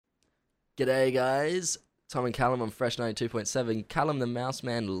G'day, guys. Tom and Callum on Fresh 92.7. Callum the Mouse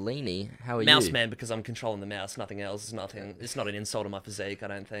Man Leany. How are Mouse you? man because I'm controlling the mouse, nothing else. It's nothing. It's not an insult on my physique, I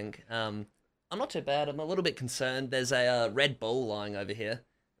don't think. I'm not too bad. I'm a little bit concerned. There's a Red Bull lying over here,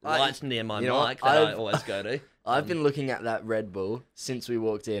 right near my you know what? mic that I always go to. I've been looking at that Red Bull since we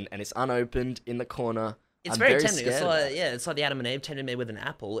walked in, and it's unopened in the corner. It's I'm very very tempting. It's scared of like that. it's like the Adam and Eve tempted me with an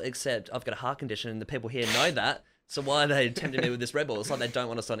apple, except I've got a heart condition, and the people here know that. So why are they tempting me with this Red Bull? It's like they don't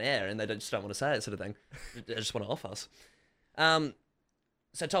want us on air, and they just don't want to say it, sort of thing. They just want to off us.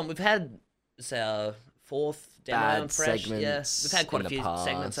 So Tom, we've had our fourth demo on Bad Fresh. segments We've had quite in a the few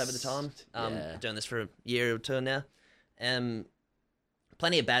segments over the past. time. Yeah. Doing this for a year or two now.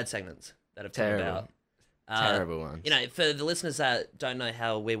 Plenty of bad segments that have come Terrible. about. Terrible ones. You know, for the listeners that don't know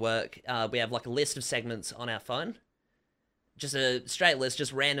how we work, we have like a list of segments on our phone. Just a straight list,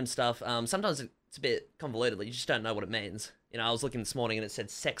 just random stuff. Sometimes it's a bit convoluted. Like, you just don't know what it means. You know, I was looking this morning and it said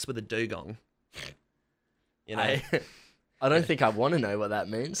sex with a dugong. You know, I don't think I want to know what that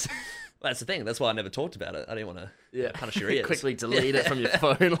means. well, that's the thing. That's why I never talked about it. I didn't want to punish your ears. Quickly delete it from your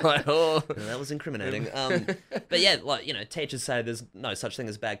phone. Like, oh. Yeah, that was incriminating. But yeah, like, you know, teachers say there's no such thing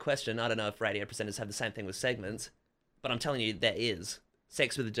as bad question. I don't know if radio presenters have the same thing with segments, but I'm telling you, there is.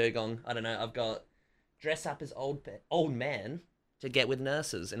 Sex with a dugong. I don't know. I've got dress up as old man to get with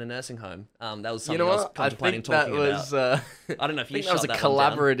nurses in a nursing home. That was something I was contemplating talking about. I don't know if you that was shot a that one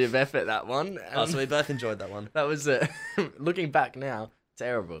down. collaborative effort, that one. Oh, so we both enjoyed that one. That was, looking back now,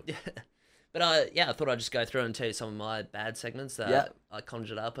 terrible. But I thought I'd just go through and tell you some of my bad segments that I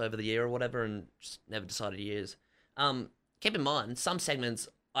conjured up over the year or whatever and just never decided to use. Keep in mind, some segments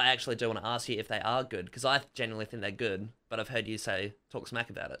I actually do want to ask you if they are good, because I genuinely think they're good, but I've heard you talk smack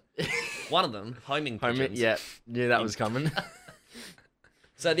about it. One of them, homing pigeons. Yeah, knew that was coming.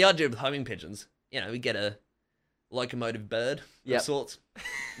 So the idea with homing pigeons, you know, we get a locomotive bird Yep. of sorts,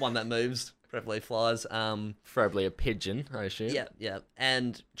 one that moves, preferably flies. Preferably a pigeon, I assume. Yeah,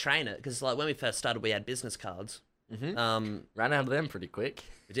 and train it, because like when we first started, we had business cards. Mm-hmm. Ran out of them pretty quick.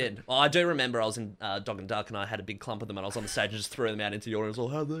 We did. Well, I do remember I was in Dog and Duck and I had a big clump of them and I was on the stage and just threw them out into your room. I was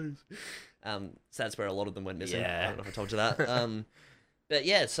like, have these. So that's where a lot of them went missing. Yeah. I don't know if I told you that. But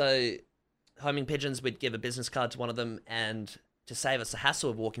yeah, so homing pigeons, we'd give a business card to one of them, and to save us the hassle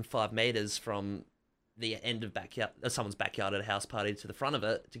of walking 5 meters from the end of someone's backyard at a house party to the front of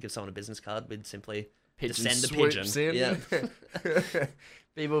it to give someone a business card, we'd simply Pigeon descend the swoops pigeon. in. Yeah.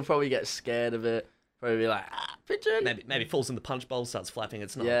 People probably get scared of it. Probably be like, pigeon. Maybe falls in the punch bowl, starts flapping.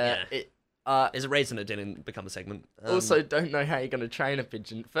 It's not. Yeah. There's a reason it didn't become a segment. Also, don't know how you're going to train a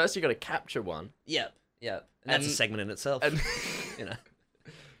pigeon. First, you got to capture one. Yeah. And that's a And- segment in itself. You know.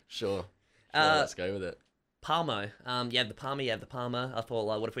 Sure. Uh, Let's go with it. Palmo. You have the Palmer, you have the Palmer. I thought,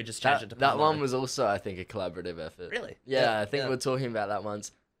 like, what if we just changed it to That Palmo? one was also, I think, a collaborative effort. Really? Yeah, I think we were talking about that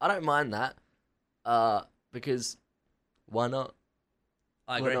once. I don't mind that. Because why not?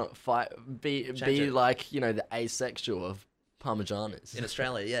 I Why agree. not fight? Be it. like, you know, the asexual of Parmesanas. In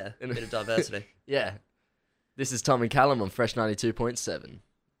Australia, yeah. A bit of diversity. Yeah. This is Tom and Callum on Fresh 92.7.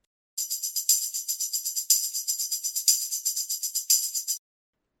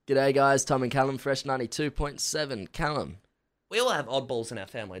 G'day, guys. Tom and Callum, Fresh 92.7. Callum, We all have oddballs in our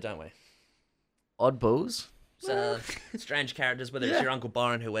family, don't we? oddballs? So, strange characters, whether it's your Uncle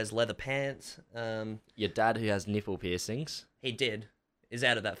Byron who wears leather pants. Your dad who has nipple piercings. He did. Is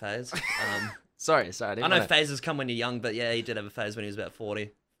out of that phase. Sorry. I I didn't know wanna- phases come when you're young, but yeah, he did have a phase when he was about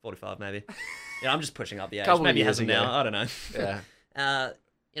 40, 45 maybe. Yeah, I'm just pushing up the age. Couple Maybe he years has them ago. now. I don't know. Yeah.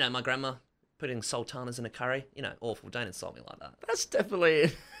 You know, my grandma putting sultanas in a curry. You know, awful. Don't insult me like that. That's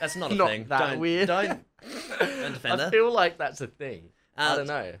definitely That's not a not thing. that Don't, weird. Don't defend I her. feel like that's a thing. I don't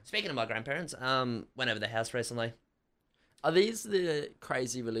know. Speaking of my grandparents, went over their house recently. Are these the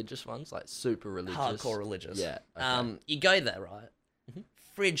crazy religious ones? Like super religious? Hardcore religious. Yeah. Okay. You go there, right? Mhm.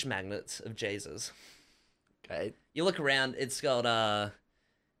 Fridge magnets of Jesus. Okay. You look around, it's got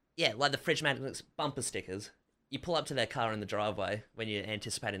like the fridge magnets bumper stickers. You pull up to their car in the driveway when you're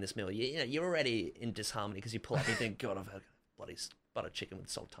anticipating this meal. You know, you're already in disharmony because you pull up and you think, God, I've had bloody butter chicken with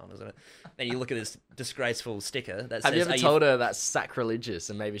sultanas in it. Then you look at this disgraceful sticker that Have says, you ever "Are told her that's sacrilegious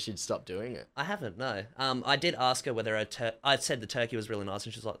and maybe she'd stop doing it? I haven't, no. I did ask her whether I said the turkey was really nice,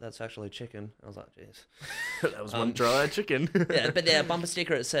 and she's like, "That's actually chicken." I was like, "Jeez." That was one dry chicken. Yeah, but yeah, bumper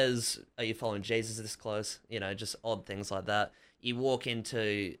sticker it says, "Are you following Jesus this close?" You know, just odd things like that. You walk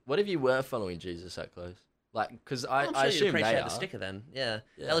into. What if you were following Jesus that close? Like, because I I'm sure you'd assume appreciate they the are. sticker then. Yeah.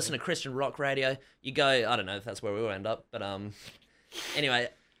 Yeah. They listen to Christian rock radio. You go. I don't know if that's where we will end up, but anyway.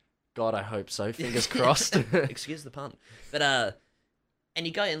 God, I hope so. Fingers crossed. Excuse the pun, but and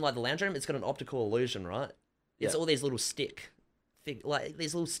you go in like the lounge room. It's got an optical illusion, right? It's Yeah. all these little like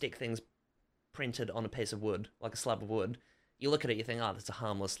these little stick things printed on a piece of wood, like a slab of wood. You look at it, you think, oh, that's a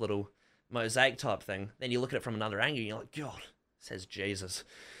harmless little mosaic type thing. Then you look at it from another angle, and you're like, God, says Jesus.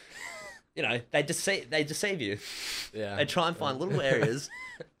 You know, they deceive you. Yeah. They try and find little areas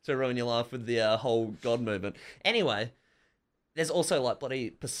to ruin your life with the whole God movement. Anyway, there's also like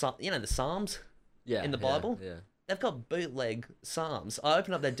bloody, the Psalms Yeah. in the Bible. Yeah. They've got bootleg Psalms. I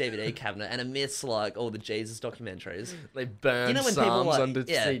open up their DVD cabinet and amidst like all the Jesus documentaries, They burn you know when Psalms people like, onto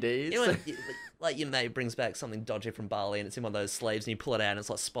yeah, CDs. You know when, like your mate brings back something dodgy from Bali and it's in one of those sleeves and you pull it out and it's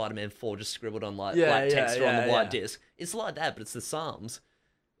like Spider-Man 4 just scribbled on like black texture on the white disc. It's like that, but it's the Psalms.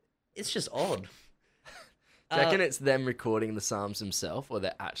 It's just odd. Do you reckon it's them recording the Psalms themselves, or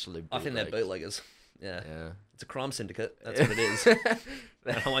they're actually I think they're bootleggers. Yeah. Yeah. It's a crime syndicate. That's what it is.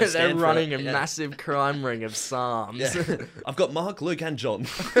 I won't They're stand for running it. a Yeah. massive crime ring of Psalms. Yeah. I've got Mark, Luke, and John.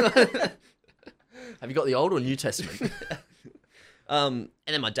 Have you got the Old or New Testament? And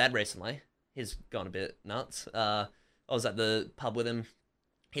then my dad recently, he's gone a bit nuts. I was at the pub with him.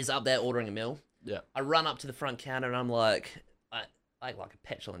 He's up there ordering a meal. Yeah. I run up to the front counter and I'm like a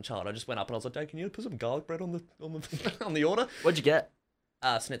petulant child. I just went up and I was like, Dad, can you put some garlic bread on the on the order? What'd you get?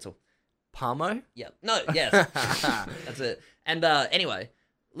 Schnitzel. Parmo? Yeah. No, yes. That's it. And anyway,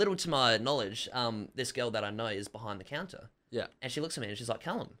 little to my knowledge, this girl that I know is behind the counter. Yeah. And she looks at me and she's like,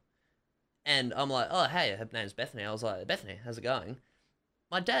 Callum. And I'm like, oh, hey, her name's Bethany. I was like, Bethany, how's it going?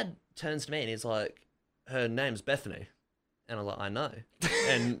 My dad turns to me and he's like, her name's Bethany. And I'm like, I know.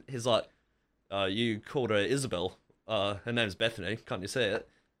 And he's like, you called her Isabel. Her name's Bethany. Can't you see it?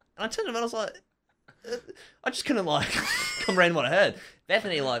 And I turned to him and I was like, I just couldn't like comprehend what I heard.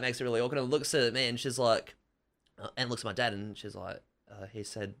 Bethany like makes it really awkward and looks at me and she's like, and looks at my dad and she's like, he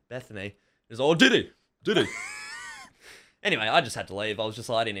said Bethany. He's like, oh, did he? Did he? Anyway, I just had to leave. I was just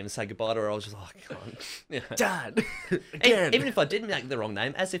like, I didn't even say goodbye to her. I was just like, oh, God. You know. Dad! Again! Even if I did make the wrong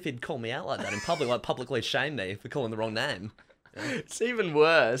name, as if he'd call me out like that in public, like publicly shame me for calling the wrong name. It's even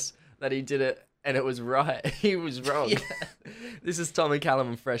worse that he did it and it was right. He was wrong. Yeah. This is Tom and Callum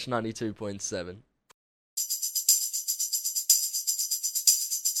on Fresh 92.7.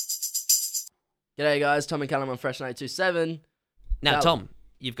 G'day guys, Tom and Callum on Fresh 92.7. Now, Cal- Tom,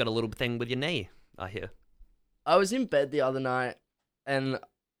 you've got a little thing with your knee, I hear. I was in bed the other night and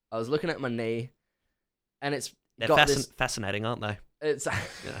I was looking at my knee and it's They're got this... fascinating, aren't they? It's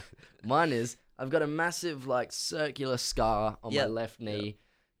Mine is. I've got a massive like circular scar on my Yep. left knee.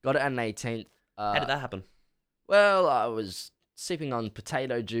 Got it on 18th. How did that happen? Well, I was sipping on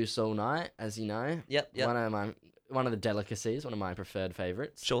potato juice all night, as you know. Yep. One of the delicacies, one of my preferred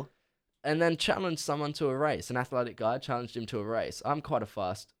favorites. Sure. And then challenged someone to a race. An athletic guy challenged him to a race. I'm quite a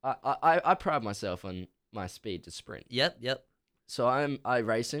fast. I pride myself on my speed to sprint. Yep. So I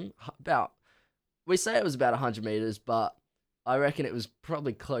race him we say it was about 100 meters, but I reckon it was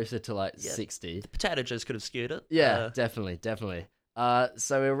probably closer to like 60. The potato juice could have skewed it. Yeah, definitely.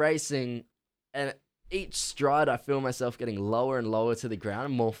 So we're racing, and each stride I feel myself getting lower and lower to the ground,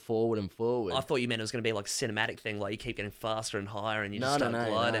 and more forward and forward. I thought you meant it was going to be like a cinematic thing, like you keep getting faster and higher and you just start no.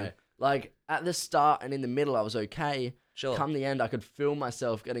 gliding. Like at the start and in the middle, I was okay. Sure. Come the end, I could feel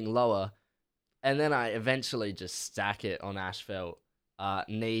myself getting lower, and then I eventually just stack it on asphalt.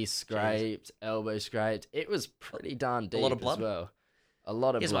 Knee scraped, elbow scraped. It was pretty darn deep. A lot of blood? as well. A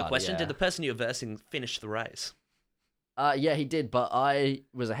lot of Here's blood. my question. Yeah. Did the person you were versing finish the race? Yeah, he did, but I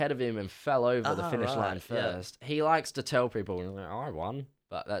was ahead of him and fell over the finish line right, yeah. first. He likes to tell people, I won,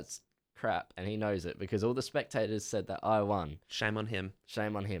 but that's crap, and he knows it because all the spectators said that I won. Shame on him.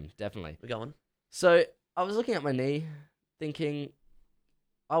 Shame on him, definitely. We're going. So I was looking at my knee, thinking,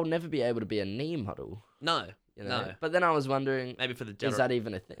 I'll never be able to be a knee model. No. You know? No. But then I was wondering, Maybe for the is that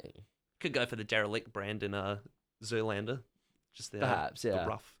even a thing? could go for the derelict brand in Zoolander. Just the Perhaps, yeah. the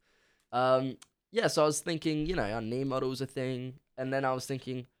rough. Yeah, so I was thinking, a knee model's a thing, and then I was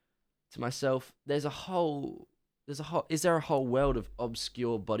thinking to myself, is there a whole world of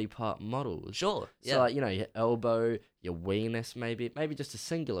obscure body part models? Sure. Yeah. So like, your elbow, your weenus, maybe just a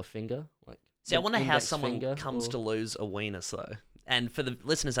singular finger. Like, See, I the wonder how index someone finger, comes or... to lose a weenus though. And for the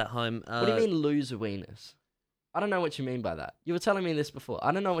listeners at home, What do you mean lose a weenus? I don't know what you mean by that. You were telling me this before.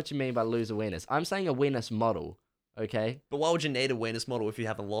 I don't know what you mean by lose a weenus. I'm saying a weenus model, okay? But why would you need a weenus model if you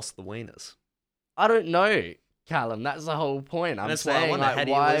haven't lost the weenus? I don't know, Callum. That's the whole point. I'm that's why I saying, wonder, like, how do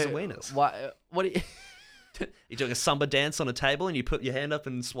you why, lose a weenus? Why? What do you? You're doing a samba dance on a table and you put your hand up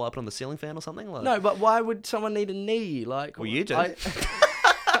and swipe it on the ceiling fan or something? Like... No, but why would someone need a knee? Like, Well, you do.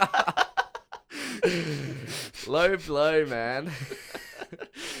 Low blow, man.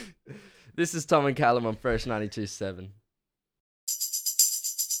 This is Tom and Callum on Fresh 92.7.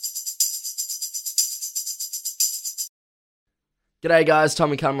 G'day guys,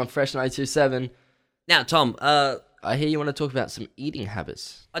 Tommy Callum on Fresh 927. Now, Tom, I hear you want to talk about some eating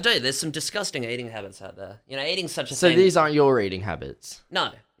habits. I do. There's some disgusting eating habits out there. You know, eating's such a So thing. these aren't your eating habits?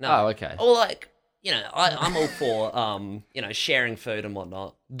 No. Oh, okay. Or like, you know, I'm all for, you know, sharing food and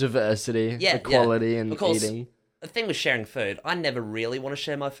whatnot. Diversity, Yeah, equality, and Of course, eating. the thing with sharing food, I never really want to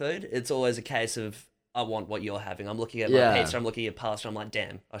share my food. It's always a case of, I want what you're having. I'm looking at my Yeah. pizza, I'm looking at your pasta, I'm like,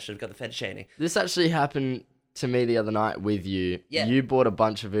 damn, I should have got the fettuccine. This actually happened to me the other night with you. Yeah. You bought a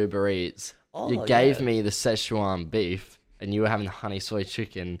bunch of Uber Eats. Oh, You gave yeah. me the Szechuan beef, and you were having the honey soy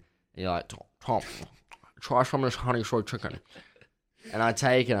chicken. And you're like, Tom, try some of this honey soy chicken. And I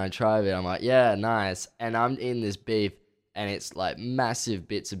take it and I try it. I'm like, yeah, nice. And I'm eating this beef, and it's like massive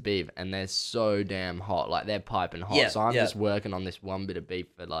bits of beef, and they're so damn hot. Like, they're piping hot. Yeah, So I'm yeah. just working on this one bit of beef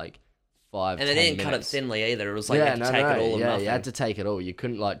for like 5 And they 10 didn't cut it minutes. thinly either. It was like you had to take it all or yeah, nothing. you had to take it all. You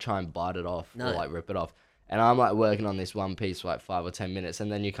couldn't like try and bite it off No. or like rip it off. And I'm like working on this one piece for like 5 or 10 minutes,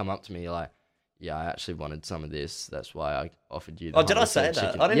 and then you come up to me, you're like, yeah, I actually wanted some of this. That's why I offered you the Oh, did I honey say soy that?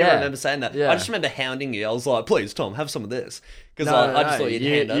 chicken." I didn't Yeah. even remember saying that. Yeah. I just remember hounding you. I was like, please, Tom, have some of this. Because No, I just no, thought you'd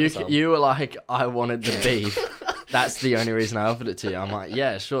you, hand over you, some. you were like, I wanted the beef. That's the only reason I offered it to you. I'm like,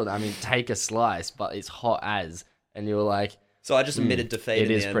 yeah, sure. I mean, take a slice, but it's hot as. And you were like, So I just admitted defeat it in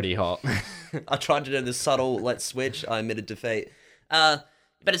the is end. pretty hot. I tried to do the subtle let's switch. I admitted defeat. But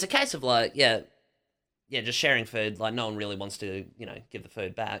it's a case of like, yeah, just sharing food. Like no one really wants to, you know, give the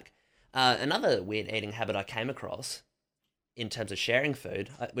food back. Another weird eating habit I came across in terms of sharing food,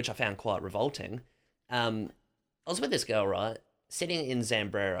 which I found quite revolting. I was with this girl, right, sitting in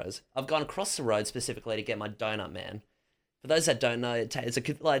Zambreros. I've gone across the road specifically to get my donut man. For those that don't know,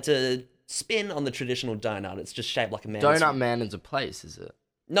 it's a spin on the traditional donut. It's just shaped like a man. Donut Man is a place, is it?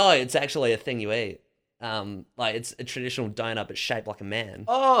 No, it's actually a thing you eat. Like it's a traditional donut, but shaped like a man.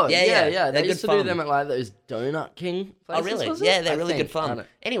 Oh, Yeah, yeah. yeah. They They're used to good do fun. them at like those Donut King places. Oh, really? was it? Yeah, they're I really think. good I fun. don't-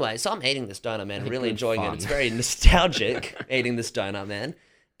 Anyway, so I'm eating this donut, man. I'm They're really good enjoying fun. it. It's very nostalgic eating this donut, man.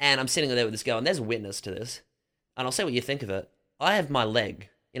 And I'm sitting there with this girl, and there's a witness to this. And I'll see what you think of it. I have my leg.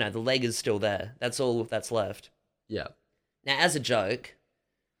 You know, the leg is still there. That's all that's left. Yeah. Now, as a joke,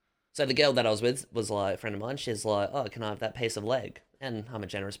 so the girl that I was with was like a friend of mine. She's like, oh, can I have that piece of leg? And I'm a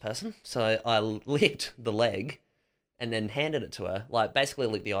generous person. So I licked the leg and then handed it to her. Like, basically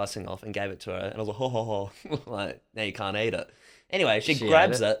licked the icing off and gave it to her. And I was like, ho, ho, ho. Like, now you can't eat it. Anyway, she She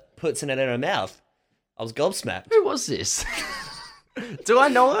grabs ate it, puts it in her mouth. I was gobsmacked. Who was this? Do I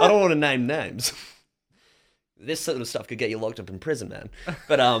know her? I don't want to name names. This sort of stuff could get you locked up in prison, man.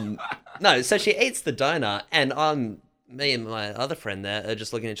 But no, so she eats the donut, and me and my other friend there are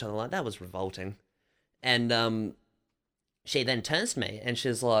just looking at each other like, that was revolting. And she then turns to me and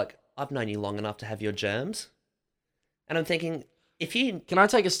she's like, I've known you long enough to have your germs. And I'm thinking, if you... Can I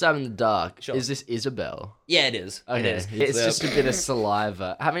take a stab in the dark? Sure. Is this Isabel? Yeah, it is. Okay. It is. It's just a bit of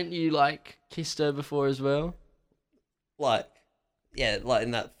saliva. Haven't you, like, kissed her before as well? Like, yeah, like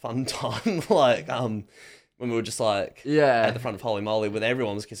in that fun time, like, when we were just like... Yeah. At the front of Holy Moly, where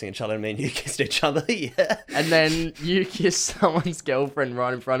everyone was kissing each other, and me and you kissed each other, yeah. And then you kissed someone's girlfriend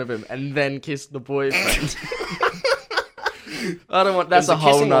right in front of him, and then kissed the boyfriend. I don't want. That's was a a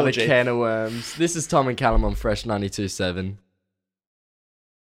whole kissing nother orgy. can of worms. This is Tom and Callum on Fresh 92.7.